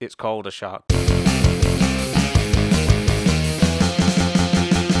It's called a shark. Weird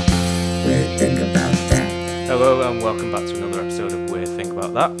Think About That. Hello and welcome back to another episode of Weird Think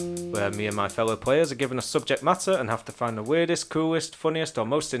About That, where me and my fellow players are given a subject matter and have to find the weirdest, coolest, funniest or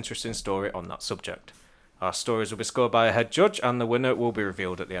most interesting story on that subject. Our stories will be scored by a head judge and the winner will be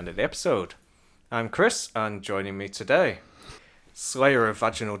revealed at the end of the episode. I'm Chris, and joining me today, Slayer of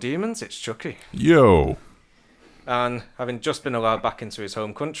Vaginal Demons, it's Chucky. Yo. And having just been allowed back into his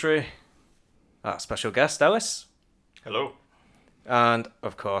home country, our special guest, Ellis. Hello. And,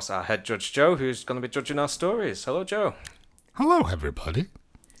 of course, our head judge, Joe, who's going to be judging our stories. Hello, Joe. Hello, everybody.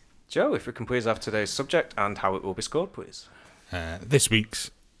 Joe, if we can please have today's subject and how it will be scored, please. This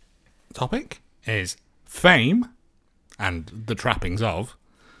week's topic is fame and the trappings of,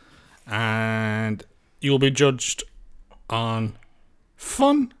 and you'll be judged on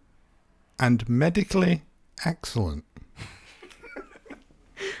fun and medically excellent.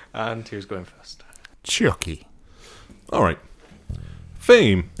 And who's going first? Chucky. All right.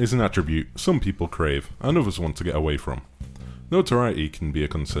 Fame is an attribute some people crave and others want to get away from. Notoriety can be a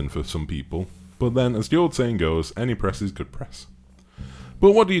concern for some people, but then, as the old saying goes, any press is good press.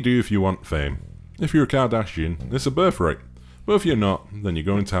 But what do you do if you want fame? If you're a Kardashian, it's a birthright. But if you're not, then you're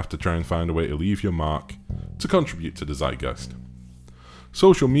going to have to try and find a way to leave your mark, to contribute to the zeitgeist.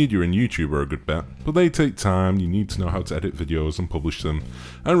 Social media and YouTube are a good bet, but they take time. You need to know how to edit videos and publish them,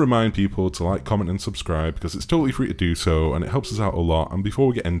 and remind people to like, comment and subscribe because it's totally free to do so and it helps us out a lot. And before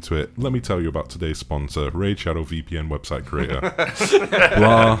we get into it, let me tell you about today's sponsor, Raid Shadow VPN website creator.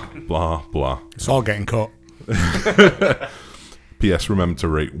 Blah, blah, blah. It's all getting cut. P.S. Remember to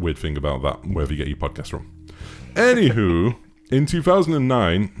rate Weird Thing About That wherever you get your podcast from. Anywho, in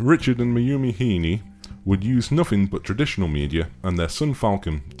 2009, Richard and Mayumi Heaney would use nothing but traditional media and their son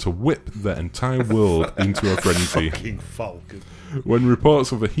Falcon to whip their entire world into a frenzy. Fucking Falcon. When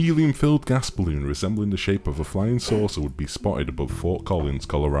reports of a helium-filled gas balloon resembling the shape of a flying saucer would be spotted above Fort Collins,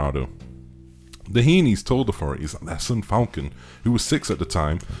 Colorado. The Heaneys told authorities that their son Falcon, who was 6 at the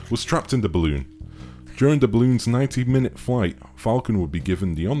time, was trapped in the balloon. During the balloon's 90-minute flight, Falcon would be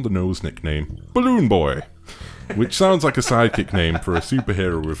given the on-the-nose nickname, Balloon Boy, which sounds like a sidekick name for a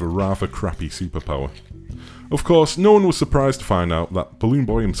superhero with a rather crappy superpower. Of course, no one was surprised to find out that Balloon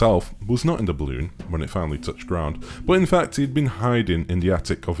Boy himself was not in the balloon when it finally touched ground, but in fact he'd been hiding in the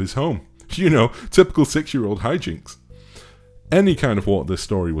attic of his home. You know, typical 6-year-old hijinks. Any kind of water this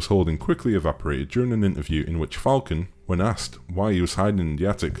story was holding quickly evaporated during an interview in which Falcon, when asked why he was hiding in the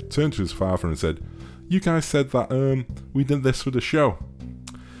attic, turned to his father and said, "You guys said that, we did this for the show."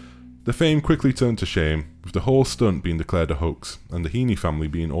 The fame quickly turned to shame, with the whole stunt being declared a hoax, and the Heaney family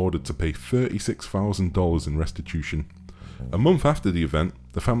being ordered to pay $36,000 in restitution. A month after the event,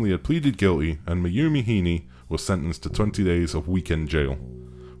 the family had pleaded guilty, and Mayumi Heaney was sentenced to 20 days of weekend jail.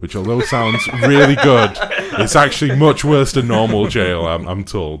 Which, although sounds really good, it's actually much worse than normal jail, I'm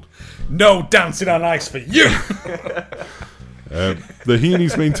told. No dancing on ice for you! The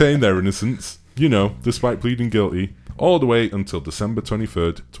Heaneys maintained their innocence, despite pleading guilty, all the way until December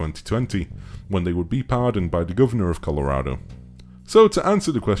 23rd, 2020, when they would be pardoned by the governor of Colorado. So, to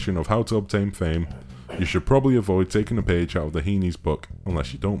answer the question of how to obtain fame, you should probably avoid taking a page out of the Heaneys' book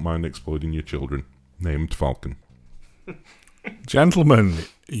unless you don't mind exploiting your children, named Falcon. Gentlemen,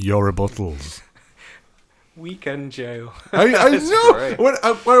 your rebuttals. Weekend jail. I know! Great. When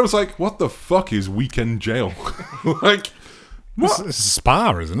I was like, what the fuck is weekend jail? Like, what? It's a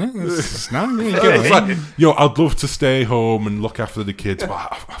spa, isn't it? It's nice. It's like, I'd love to stay home and look after the kids, but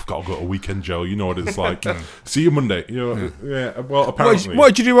I've got to go to weekend jail. You know what it's like. See you Monday. Yeah. Well, apparently,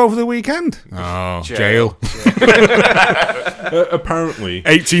 What did you do over the weekend? Oh, jail. Apparently,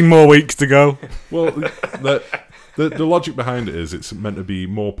 18 more weeks to go. well, the logic behind it is it's meant to be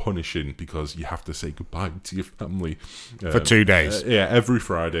more punishing because you have to say goodbye to your family For 2 days. every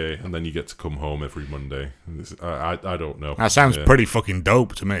Friday, and then you get to come home every Monday. I don't know. That sounds pretty fucking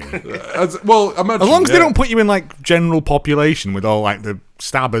dope to me. Well, imagine, As long as they don't put you in like general population with all like the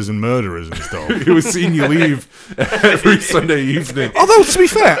stabbers and murderers and stuff. Who was seeing you leave every Sunday evening. Although to be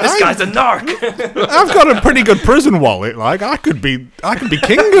fair, This guy's a narc! I've got a pretty good prison wallet. Like I could be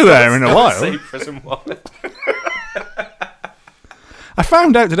king of there in a while. Say prison wallet. I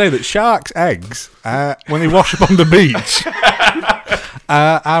found out today that sharks' eggs, when they wash up on the beach,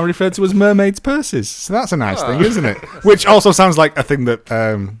 are referred to as mermaids' purses. So that's a nice thing, isn't it? Which also sounds like a thing that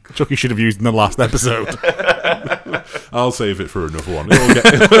Chucky should have used in the last episode. I'll save it for another one.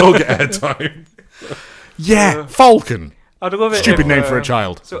 It'll get airtime. Yeah, Falcon. I'd love it. Stupid if, name for a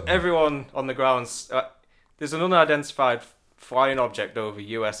child. So everyone on the grounds, there's an unidentified flying object over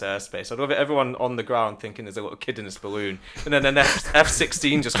US airspace. I'd love it. Everyone on the ground thinking there's a little kid in this balloon, and then an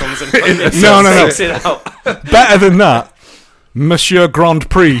F-16 just comes and No. takes it out. Better than that, Monsieur Grand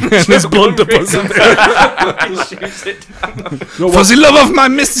Prix and his blunderbuss. He shoots it down. For the love of my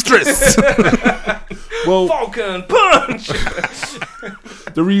mistress. Well, Falcon punch.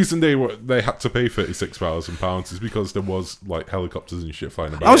 the reason they had to pay £36,000 is because there was like helicopters and shit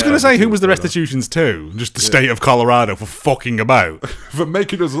flying about. I was going to say, who was the restitutions to? Just the state of Colorado for fucking about. for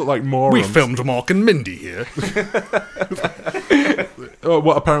making us look like morons. We filmed Mork and Mindy here.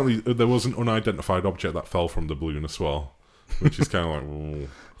 Well, apparently there was an unidentified object that fell from the balloon as well, which is kind of like. Ooh.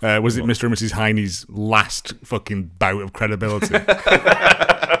 Was it Mr. and Mrs. Heine's last fucking bout of credibility?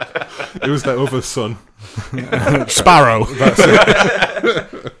 It was their other son. Sparrow. That's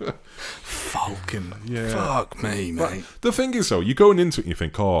it. Falcon. Yeah. Fuck me, mate. The thing is, though, you're going into it and you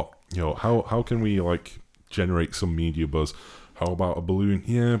think, how can we like generate some media buzz? How about a balloon?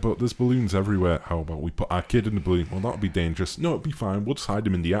 Yeah, but there's balloons everywhere. How about we put our kid in the balloon? Well, that would be dangerous. No, it'd be fine. We'll just hide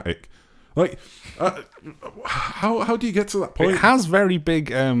him in the attic. Like, how do you get to that point? It has very big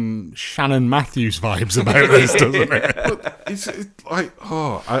Shannon Matthews vibes about this, doesn't it? It's like,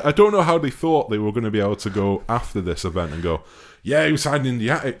 I don't know how they thought they were going to be able to go after this event and go, yeah, he was hiding in the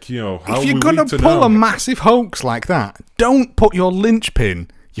attic, how If you're going to pull know? a massive hoax like that, don't put your linchpin,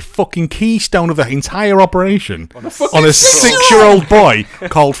 your fucking keystone of the entire operation, on a 6-year-old boy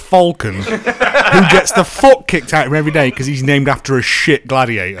called Falcon, who gets the fuck kicked out of him every day because he's named after a shit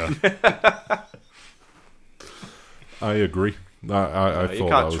gladiator. I agree. I You thought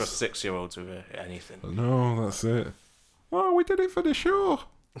can't that trust was... 6-year-olds with anything. No, that's it. Oh, we did it for the show.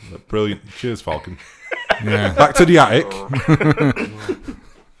 Brilliant. Cheers, Falcon. Yeah. Back to the attic.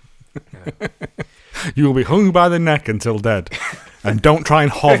 You will be hung by the neck until dead. And don't try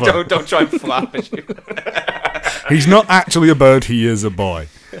and hover. don't try and flap at you. He's not actually a bird, he is a boy.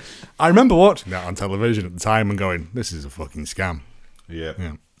 I remember watching that on television at the time and going, this is a fucking scam. Yeah.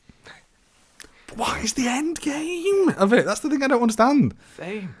 What is the end game of it? That's the thing I don't understand.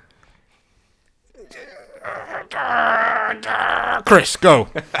 Fame. Chris, go.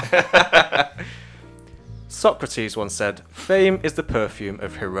 Socrates once said, "Fame is the perfume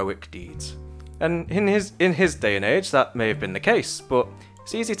of heroic deeds." And in his day and age, that may have been the case, but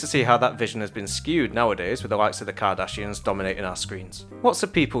it's easy to see how that vision has been skewed nowadays with the likes of the Kardashians dominating our screens. Lots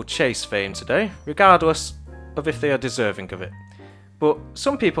of people chase fame today, regardless of if they are deserving of it. But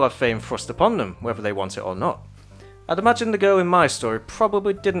some people have fame thrust upon them, whether they want it or not. I'd imagine the girl in my story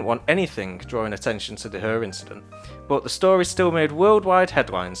probably didn't want anything drawing attention to her incident, but the story still made worldwide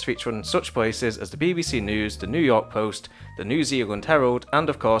headlines featuring such places as the BBC News, the New York Post, the New Zealand Herald, and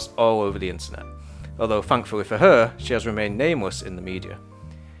of course all over the internet. Although thankfully for her, she has remained nameless in the media.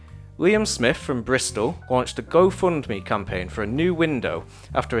 Liam Smith from Bristol launched a GoFundMe campaign for a new window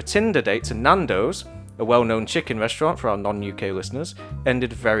after a Tinder date to Nando's, a well-known chicken restaurant for our non-UK listeners,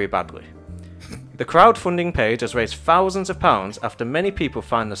 ended very badly. The crowdfunding page has raised thousands of pounds after many people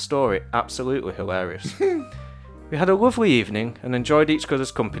find the story absolutely hilarious. "We had a lovely evening and enjoyed each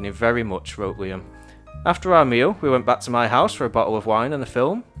other's company very much," wrote Liam. "After our meal, we went back to my house for a bottle of wine and a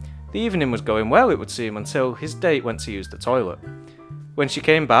film. The evening was going well, it would seem, until his date went to use the toilet. When she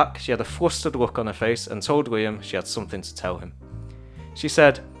came back, she had a flustered look on her face and told Liam she had something to tell him. She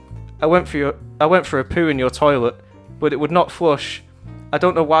said, I went for a poo in your toilet, but it would not flush. I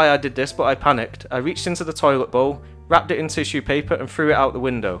don't know why I did this, but I panicked. I reached into the toilet bowl, wrapped it in tissue paper and threw it out the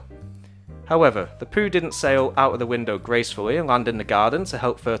window. However, the poo didn't sail out of the window gracefully and land in the garden to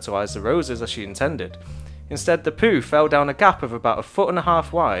help fertilise the roses as she intended. Instead, the poo fell down a gap of about 1.5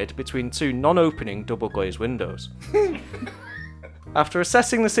 feet wide between two non-opening double-glazed windows. After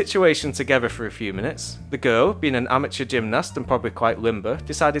assessing the situation together for a few minutes, the girl, being an amateur gymnast and probably quite limber,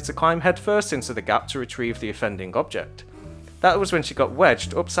 decided to climb headfirst into the gap to retrieve the offending object. That was when she got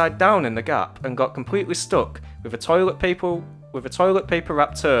wedged upside down in the gap and got completely stuck with a toilet paper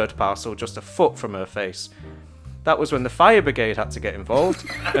wrapped turd parcel just a foot from her face. That was when the fire brigade had to get involved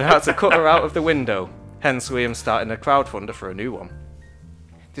and had to cut her out of the window, hence Liam starting a crowdfunder for a new one.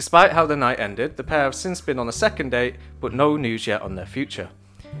 Despite how the night ended, the pair have since been on a second date, but no news yet on their future.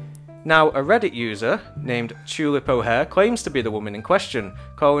 Now, a Reddit user named Tulip O'Hare claims to be the woman in question,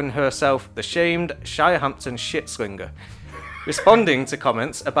 calling herself the shamed Shirehampton shitslinger. Responding to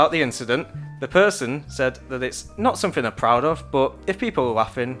comments about the incident, the person said that it's not something I'm proud of, but if people are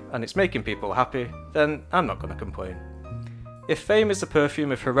laughing and it's making people happy, then I'm not going to complain. If fame is the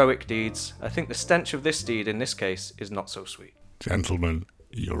perfume of heroic deeds, I think the stench of this deed in this case is not so sweet. Gentlemen,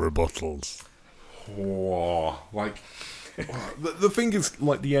 your rebuttals. Whoa, like the thing is,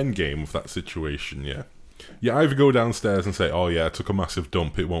 like the end game of that situation, yeah. You either go downstairs and say, "Oh yeah, I took a massive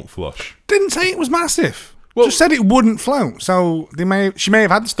dump. It won't flush." Didn't say it was massive. Well- Just said it wouldn't float. So she may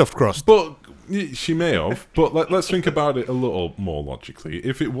have had stuffed crust. But she may have. But let's think about it a little more logically.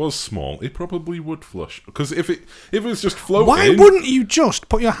 If it was small, it probably would flush. Because if it was just floating, Why wouldn't you just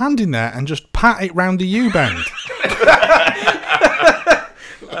put your hand in there and just pat it round the U-bend?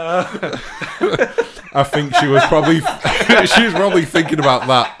 I think she was probably thinking about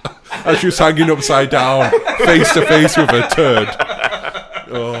that as she was hanging upside down, face to face with her turd.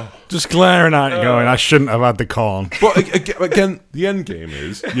 Just glaring at it going, I shouldn't have had the corn. But again, the end game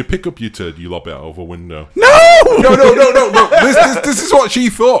is you pick up your turd, you lob it out of a window. No! No. This is what she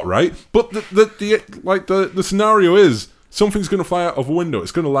thought, right? But the scenario is something's going to fly out of a window.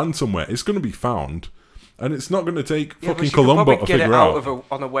 It's going to land somewhere. It's going to be found, and it's not going to take fucking Columbo to figure out.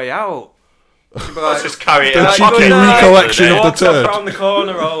 On the way out. Let's just carry it. The Like, cheeky recollection of the walks up turd. around the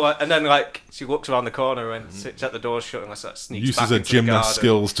corner, and then she looks around the corner and sits at the door shut, and sneaks Uses back her into the gymnast garden.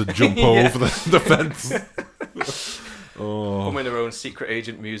 skills to jump over the fence. Humming her own secret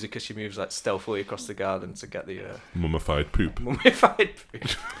agent music as she moves stealthily across the garden to get the Mummified poop. mummified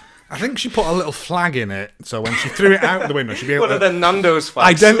food. I think she put a little flag in it, so when she threw it out the window, she'd be able One of to the Nando's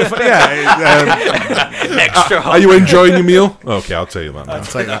flags. identify. Extra hot. Are you enjoying your meal? Okay, I'll tell you that now.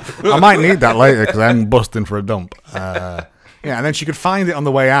 Take that. I might need that later because I'm busting for a dump. And then she could find it on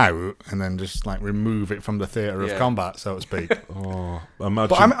the way out and then just remove it from the theatre of combat, so to speak. Imagine.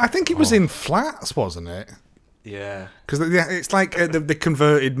 But I think it was in flats, wasn't it? Yeah. Because it's like the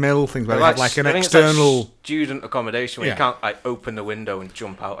converted mill things where they have an I think external. it's student accommodation where Yeah. you can't open the window and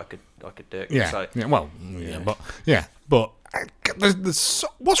jump out like a dick. It's But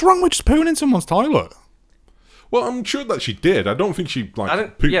what's wrong with just pooing in someone's toilet? Well, I'm sure that she did. I don't think she I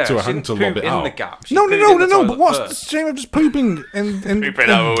didn't. pooped Yeah, to her she hand didn't to lob poop it in out. the gap. She No. pooed in the But toilet what's the first. shame of just pooping in Poop it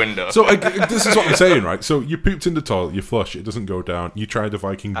out of a window. So this is what I'm saying, right? So you pooped in the toilet, you flush, it doesn't go down. You try the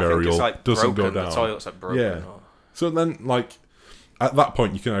Viking I think burial, it's doesn't broken. go down. The toilet's broken. Yeah. So then, at that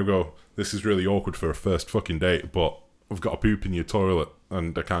point, you can now go, this is really awkward for a first fucking date, but I've got a poop in your toilet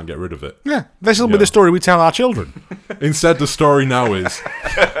and I can't get rid of it. Yeah, this will be Yeah. the story we tell our children. Instead, the story now is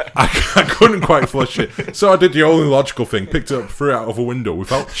I couldn't quite flush it, so I did the only logical thing: picked it up, threw it out of a window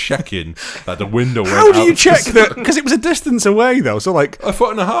without checking that the window went How do you out. check that? Because it was a distance away, though. So,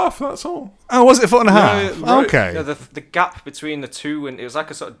 1.5 foot. That's all. oh, was it a foot and a half? Yeah, right. Okay. Yeah, the gap between the two, and it was like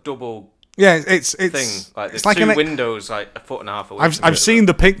a sort of double Yeah, it's thing. it's There's like two an. windows, a foot and a half away. I've seen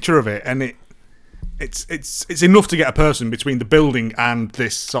the picture of it, and it's enough to get a person between the building and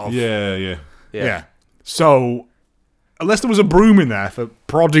this sort of Yeah. yeah. So unless there was a broom in there for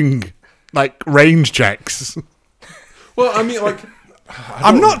prodding range checks, Well, I mean,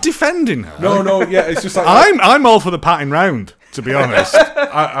 I'm not defending her. no, yeah. It's just I'm all for the patting round, to be honest.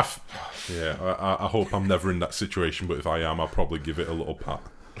 I hope I'm never in that situation, but if I am, I'll probably give it a little pat.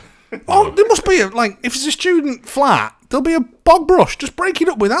 Oh, there must be if it's a student flat, there'll be a bog brush. Just break it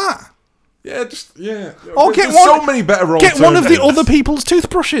up with that. Yeah, just yeah. Or There's get so many better Get one of the alternatives. other people's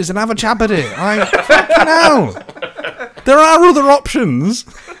toothbrushes and have a jab at it. Fucking hell. There are other options.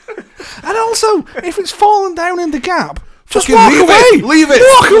 And also, if it's fallen down in the gap, just Fucking walk leave away. it. Leave it.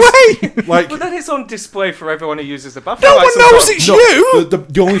 Walk away. But then it's on display for everyone who uses the bathroom. No one knows it's you.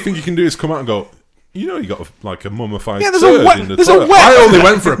 The only thing you can do is come out and go, you got a mummified Yeah, there's turd a wet- in the there's a toilet. wet- I only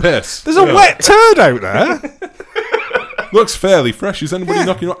went for a piss. There's a wet turd out there. Looks fairly fresh. Is anybody Yeah.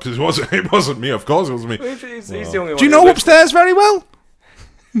 knocking up? Because it wasn't me. Of course it wasn't me. He's the only one. Do you know upstairs very well?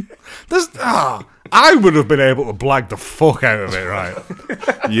 I would have been able to blag the fuck out of it,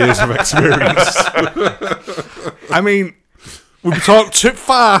 right? Years of experience. I mean, we've talked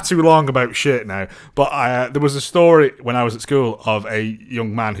far too long about shit now, but there was a story when I was at school of a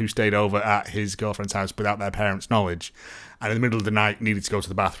young man who stayed over at his girlfriend's house without their parents' knowledge, and in the middle of the night needed to go to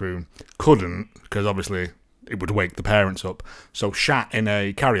the bathroom, couldn't, because obviously it would wake the parents up, so shat in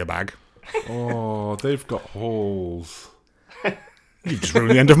a carrier bag. Oh, they've got holes. You just ruined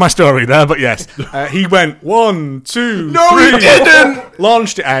the end of my story there, but yes. He went 1, 2, No, 3, he didn't!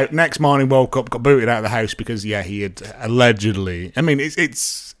 Launched it out. Next morning, woke up, got booted out of the house because he had allegedly. I mean,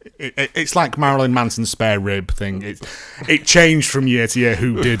 it's like Marilyn Manson's spare rib thing. It changed from year to year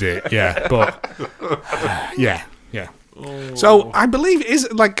who did it. Yeah, but yeah. So I believe it is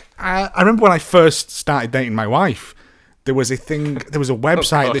I remember when I first started dating my wife, there was a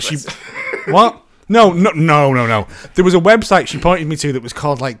website that she what. No. There was a website she pointed me to that was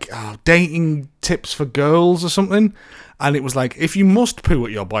called dating tips for girls or something. And it was if you must poo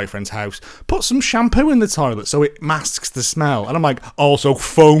at your boyfriend's house, put some shampoo in the toilet so it masks the smell. And I'm also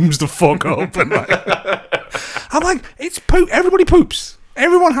foams the fuck up. And I'm it's poop. Everybody poops.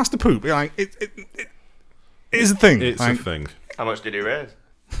 Everyone has to poop. It's a thing. It's a thing. How much did he raise?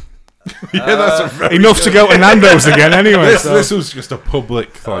 Yeah, that's a very Enough to go to Nando's again anyway. so. This was just a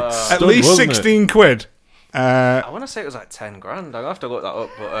public like At stunt, least wasn't it? 16 quid. I want to say it was like 10 grand. I'll have to look that up,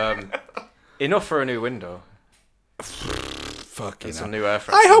 but enough for a new window. Fucking It's hell. a new air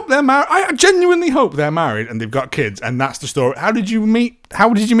freshener. I hope they're married. I genuinely hope they're married and they've got kids, and that's the story. How did you meet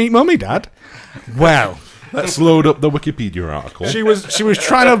Mummy, Dad? Well, Let's load up the Wikipedia article. she was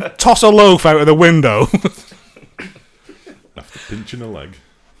trying to toss a loaf out of the window. After pinching a leg.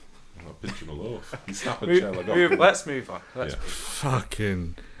 Not pinching a loaf. You snap a Move- chair like move- let's move on. Let's Yeah.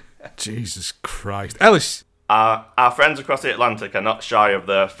 Fucking Jesus Christ, Ellis. Our friends across the Atlantic are not shy of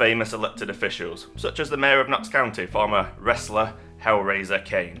their famous elected officials, such as the Mayor of Knox County, former wrestler Hellraiser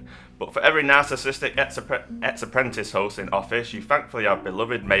Kane. But for every narcissistic ex-apprentice host in office, you thankfully have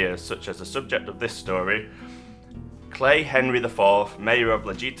beloved mayors, such as the subject of this story, Clay Henry IV, Mayor of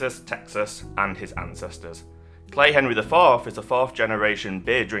Legitas, Texas, and his ancestors. Clay Henry IV is a fourth-generation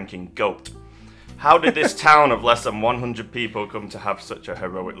beer-drinking goat. How did this town of less than 100 people come to have such a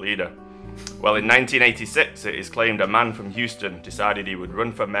heroic leader? Well, in 1986, it is claimed a man from Houston decided he would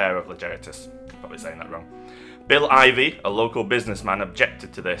run for mayor of Legitas. Probably saying that wrong. Bill Ivey, a local businessman,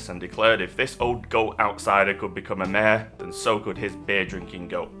 objected to this and declared if this old goat outsider could become a mayor, then so could his beer-drinking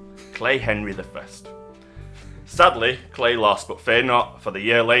goat, Clay Henry I. Sadly, Clay lost, but fear not, for the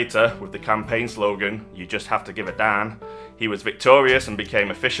year later, with the campaign slogan, "You just have to give a damn," he was victorious and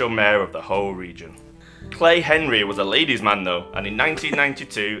became official mayor of the whole region. Clay Henry was a ladies' man though, and in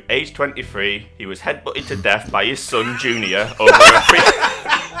 1992, aged 23, he was headbutted to death by his son Junior over a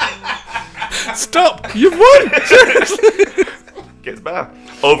Stop! You've won. Seriously. gets better,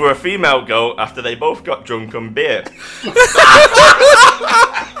 over a female goat after they both got drunk on beer.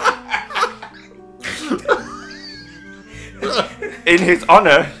 In his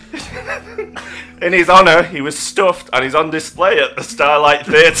honour, he was stuffed and is on display at the Starlight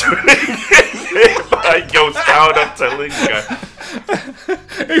Theatre by Ghost Town of Telinga.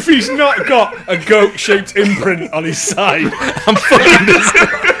 If he's not got a goat-shaped imprint on his side, I'm fucking this.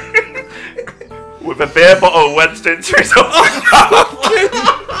 With a beer bottle wedged into his own.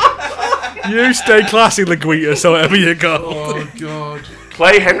 You stay classy, Laguita, so whatever you got. Oh god.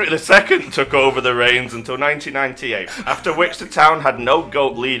 Clay Henry II took over the reins until 1998, after which the town had no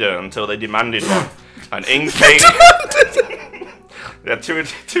goat leader until they demanded one. And in came... They had 2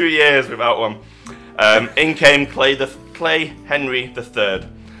 years without one. In came Clay Henry III.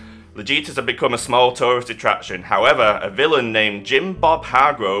 Legitas had become a small tourist attraction. However, a villain named Jim Bob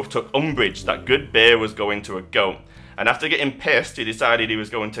Hargrove took umbrage that good beer was going to a goat. And after getting pissed, he decided he was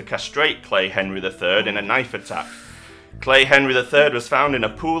going to castrate Clay Henry III in a knife attack. Clay Henry III was found in a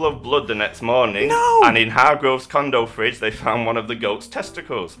pool of blood the next morning. No! And in Hargrove's condo fridge, they found one of the goat's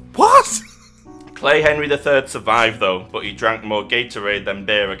testicles. What? Clay Henry III survived though, but he drank more Gatorade than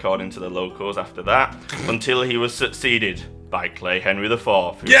beer according to the locals after that, until he was succeeded by Clay Henry IV.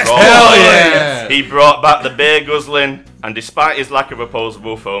 Yes, hell yeah! He brought back the beer guzzling, and despite his lack of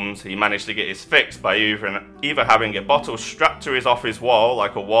opposable thumbs, he managed to get his fix by either having a bottle strapped to his office wall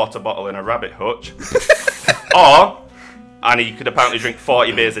like a water bottle in a rabbit hutch, and he could apparently drink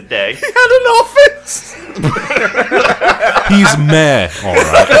 40 beers a day. He had an office. He's mayor,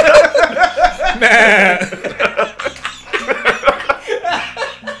 alright.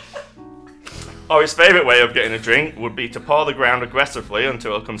 Or his favourite way of getting a drink would be to paw the ground aggressively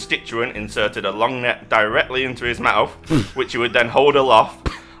until a constituent inserted a long neck directly into his mouth, which he would then hold aloft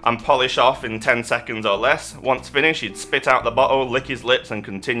and polish off in 10 seconds or less. Once finished, he'd spit out the bottle, lick his lips, and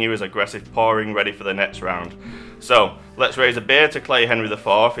continue his aggressive pouring ready for the next round. So, let's raise a beer to Clay Henry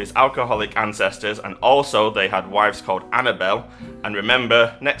IV, his alcoholic ancestors, and also they had wives called Annabelle. And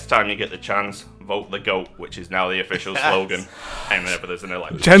remember, next time you get the chance, vote the goat, which is now the official slogan. Whenever there's an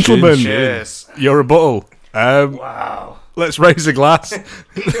election. Gentlemen, Cheers. your rebuttal. Wow. Let's raise a glass.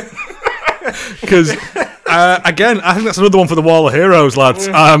 Because, again, I think that's another one for the Wall of Heroes, lads.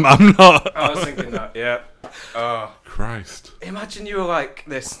 I'm not... I was thinking that, yeah. Oh. Christ. Imagine you were like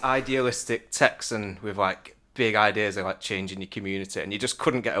this idealistic Texan with like big ideas of like changing your community, and you just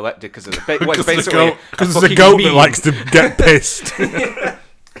couldn't get elected because of the Because basically there's a goat that likes to get pissed. The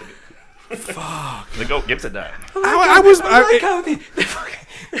goat gives a damn. I was... how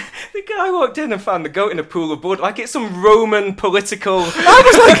the guy walked in and found the goat in a pool of blood, like it's some Roman political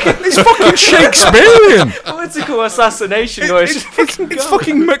It's fucking Shakespearean. political assassination. It's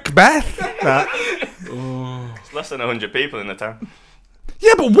fucking Macbeth. That. It's less than 100 people in the town.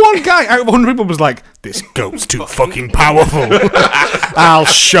 Yeah, but one guy out of 100 people was like, this goat's too fucking powerful. I'll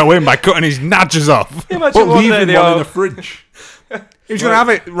show him by cutting his nudges off. Imagine But one day leaving they one all- in the fridge. He was going to have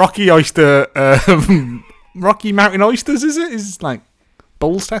it Rocky Oyster Rocky Mountain oysters, is it? Is like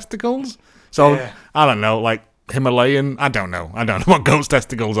bull's testicles? So, Yeah. I don't know, like Himalayan, I don't know what goat's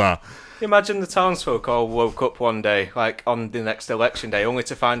testicles are. Imagine the townsfolk all woke up one day, like on the next election day, only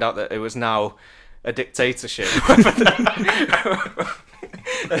to find out that it was now a dictatorship.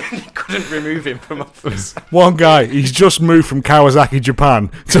 And he couldn't remove him from office. One guy, he's just moved from Kawasaki, Japan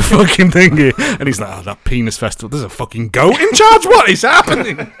to fucking thingy, and he's like, oh, that penis festival, there's a fucking goat in charge? What is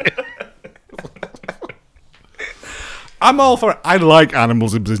happening? I'm all for it. I like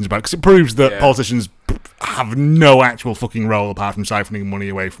animals in positions because it proves that Yeah. politicians have no actual fucking role apart from siphoning money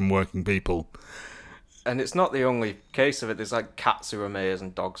away from working people. And it's not the only case of it. There's like cats who are mayors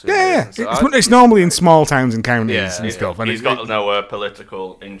and dogs who are Yeah, mayors. And yeah. so It's normally in small towns and counties Yeah, and yeah. stuff. And He's got no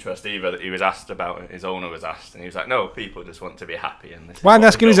political interest either that he was asked about. His owner was asked, and he was like, "No, people just want to be happy." And this is why are what they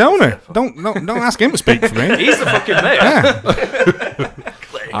asking the his goat is owner? there for." Don't ask him to speak for me. He's the fucking mayor.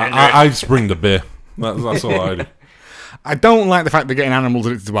 I just bring the beer. That's all I do. I don't like the fact they're getting animals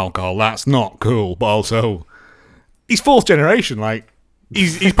addicted to alcohol. That's not cool. But also, he's fourth generation. Like,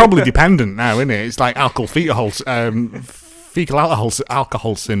 he's probably dependent now, isn't it? It's like fecal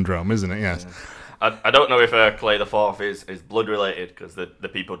alcohol syndrome, isn't it? Yes. I don't know if Clay the Fourth is blood related because the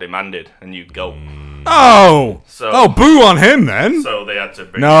people demanded a new goat, Oh, So- boo on him then. so they had to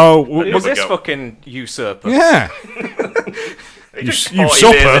bring. No, Who's this goat. fucking usurper? yeah. He drinks you 40 beers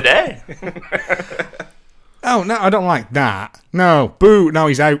supper. a day. Oh no, I don't like that. No, boo. No,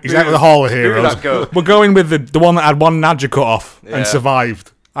 he's out. He's out of the Hall of Heroes. that goat. We're going with the one that had one Nadja cut off Yeah. and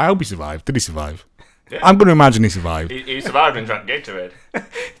survived. I hope he survived. Did he survive? I'm going to imagine he survived. He survived and drank Gatorade.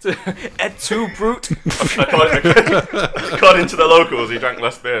 Ed too brute. According to the locals, he drank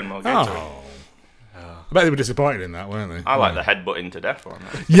less beer and more Gatorade. Oh. I bet they were disappointed in that, weren't they? I like the headbutting to death one.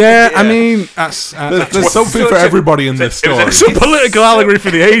 Yeah, I mean, that's There's something for everybody in this story. it's a political allegory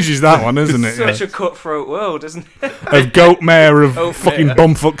for the ages, that one, isn't it? Such a cutthroat world, isn't it? Of goat mayor of Goat fucking mayor.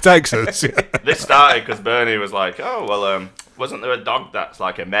 bumfuck Texas. Yeah. This started because Bernie was like, "Oh well, wasn't there a dog that's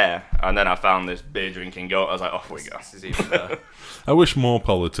like a mare?" And then I found this beer drinking goat. I was like, "Off we go." This is even better. I wish more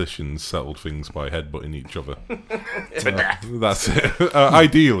politicians settled things by headbutting each other. To death. That's it.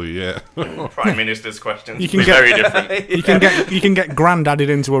 Ideally, yeah. Prime Minister's questions You would can be get- very different. You can get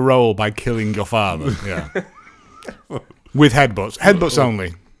granddaddy into a role by killing your father. Yeah. With headbutts. Headbutts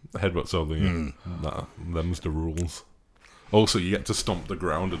only. Headbutts only. Yeah. Nah, them's the rules. Also, you get to stomp the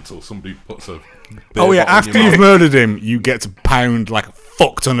ground until somebody puts a. beer Oh yeah, bottle in after your you've mouth. murdered him, you get to pound like a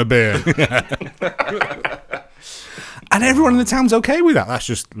fuck ton of beer. And everyone in the town's okay with that.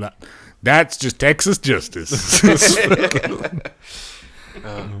 That's just Texas justice.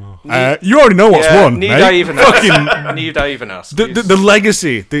 You already know what's Yeah, won, need mate. I even ask? Need I even ask? The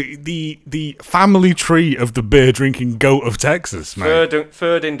legacy, the family tree of the beer drinking goat of Texas, mate.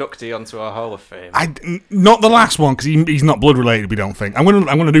 third inductee onto our Hall of Fame. Not the last one because he's not blood related. We don't think. I'm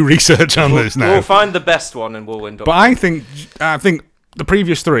gonna do research on this now. We'll find the best one and we'll induct. But I think the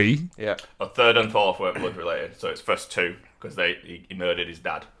previous three. Yeah. A third and fourth weren't blood related, so it's first two because he murdered his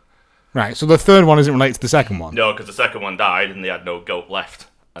dad. Right, so the third one isn't related to the second one. No, because the second one died and they had no goat left,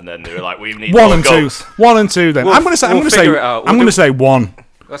 and then they were like, "We need One more and goats." two. One and two. Then We'll- I'm gonna say. we'll figure it out. I'm We'll gonna do- say one.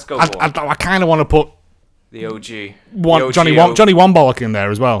 Let's go. I for one. kind of want to put The OG. one The Johnny OGO. Wombollock in there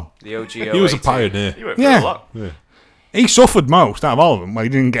as well. The OG. He was a pioneer. He went through Yeah. a lot. He suffered most out of all of them. Well, he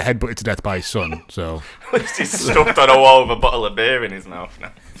didn't get headbutted to death by his son. So At least he's stuffed on a wall with a bottle of beer in his mouth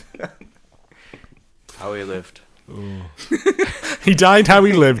now. How he lived. he died how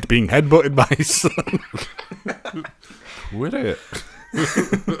he lived, being headbutted by his son. With it.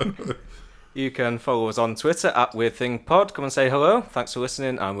 You can follow us on Twitter at WeirdThingPod. Come and say hello. Thanks for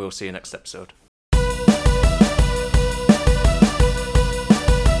listening, and we'll see you next episode.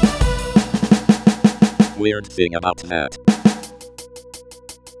 Weird thing about that.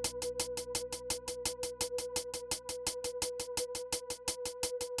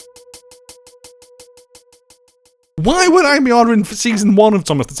 Why would I be ordering for season 1 of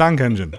Thomas the Tank Engine?